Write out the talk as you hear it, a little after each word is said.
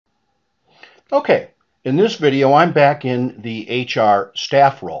Okay, in this video I'm back in the HR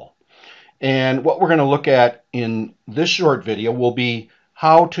staff role, and what we're going to look at in this short video will be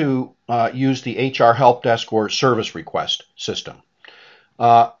how to use the HR help desk or service request system.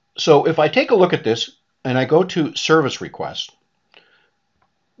 So if I take a look at this and I go to service request,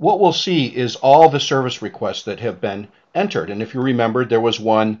 what we'll see is all the service requests that have been entered. And if you remember, there was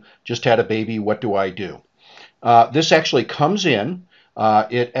one, just had a baby, what do I do? This actually comes in.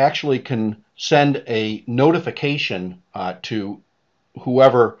 It actually can send a notification to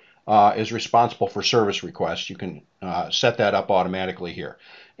whoever is responsible for service requests. You can set that up automatically here.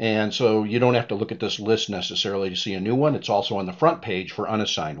 And so you don't have to look at this list necessarily to see a new one. It's also on the front page for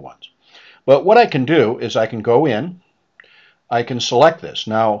unassigned ones. But what I can do is I can go in, I can select this.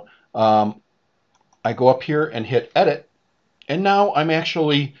 Now, I go up here and hit edit, and now I'm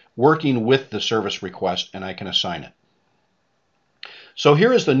actually working with the service request and I can assign it. So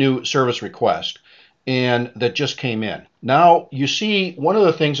here is the new service request and that just came in. Now you see one of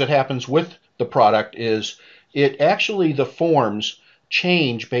the things that happens with the product is the forms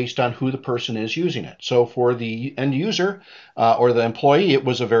change based on who the person is using it. So for the end user or the employee, it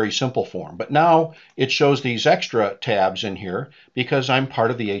was a very simple form. But now it shows these extra tabs in here because I'm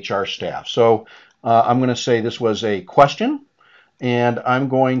part of the HR staff. So I'm going to say this was a question, and I'm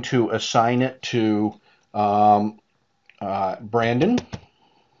going to assign it to Brandon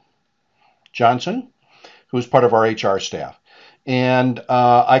Johnson, who's part of our HR staff. And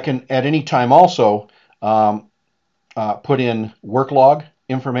I can at any time also put in work log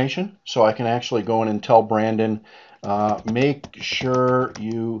information, so I can actually go in and tell Brandon, make sure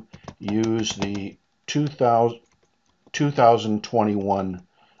you use the 2021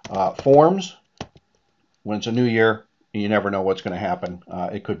 forms. When it's a new year, you never know what's going to happen.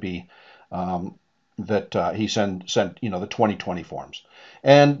 It could be that he sent the 2020 forms.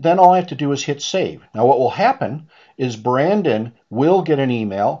 And then all I have to do is hit save. Now what will happen is Brandon will get an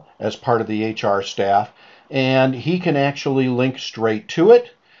email as part of the HR staff, and he can actually link straight to it.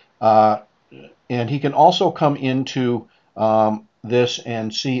 And he can also come into this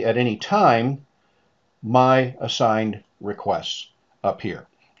and see at any time my assigned requests up here.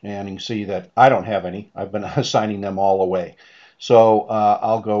 And you can see that I don't have any. I've been assigning them all away. So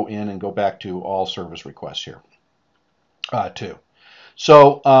I'll go in and go back to all service requests here too.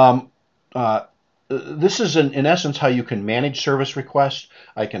 So this is in essence how you can manage service requests.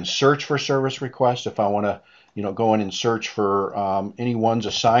 I can search for service requests if I want to go in and search for any ones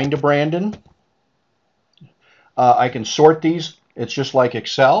assigned to Brandon. I can sort these. It's just like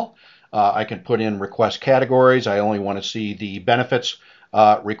Excel. I can put in request categories. I only want to see the benefits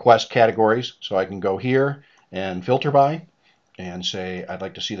request categories, so I can go here and filter by and say I'd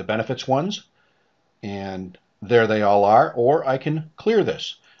like to see the benefits ones, and there they all are. Or I can clear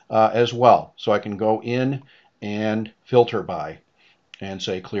this as well, so I can go in and filter by and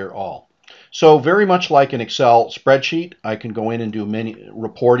say clear all. So very much like an Excel spreadsheet, I can go in and do many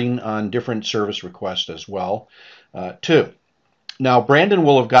reporting on different service requests as well too. Now Brandon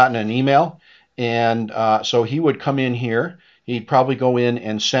will have gotten an email, and so he would come in here. He'd probably go in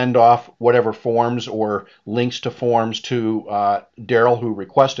and send off whatever forms or links to forms to Daryl, who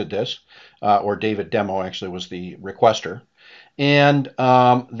requested this, or David Demo actually was the requester. And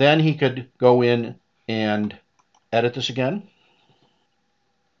then he could go in and edit this again.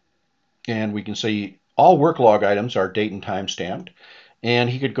 And we can see all work log items are date and time stamped.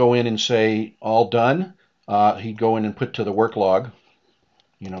 And he could go in and say all done. He'd go in and put to the work log,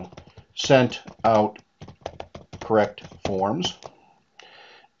 sent out correct forms.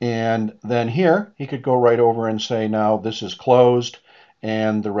 And then here he could go right over and say now this is closed,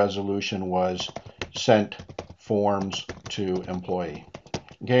 and the resolution was sent forms to employee.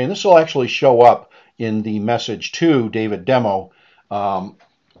 Okay, and this will actually show up in the message to David Demo,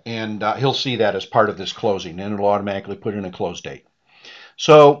 and he'll see that as part of this closing, and it'll automatically put in a close date.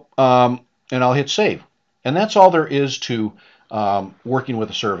 So, and I'll hit save. And that's all there is to working with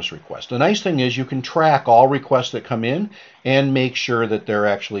a service request. The nice thing is you can track all requests that come in and make sure that they're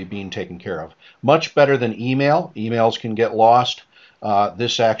actually being taken care of. Much better than email. Emails can get lost.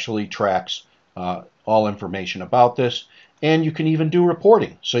 This actually tracks all information about this. And you can even do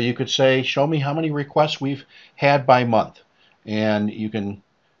reporting. So you could say, show me how many requests we've had by month. And you can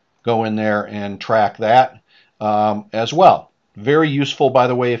go in there and track that as well. Very useful, by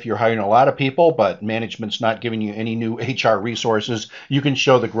the way, if you're hiring a lot of people, but management's not giving you any new HR resources. You can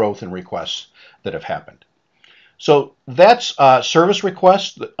show the growth in requests that have happened. So that's service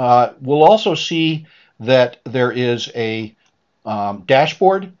requests. We'll also see that there is a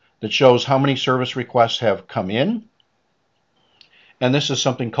dashboard that shows how many service requests have come in. And this is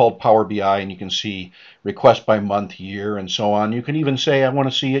something called Power BI, and you can see request by month, year, and so on. You can even say, I want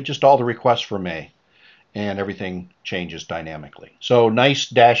to see just all the requests for May, and everything changes dynamically. So nice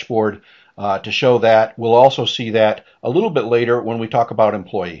dashboard to show that. We'll also see that a little bit later when we talk about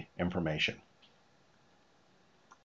employee information.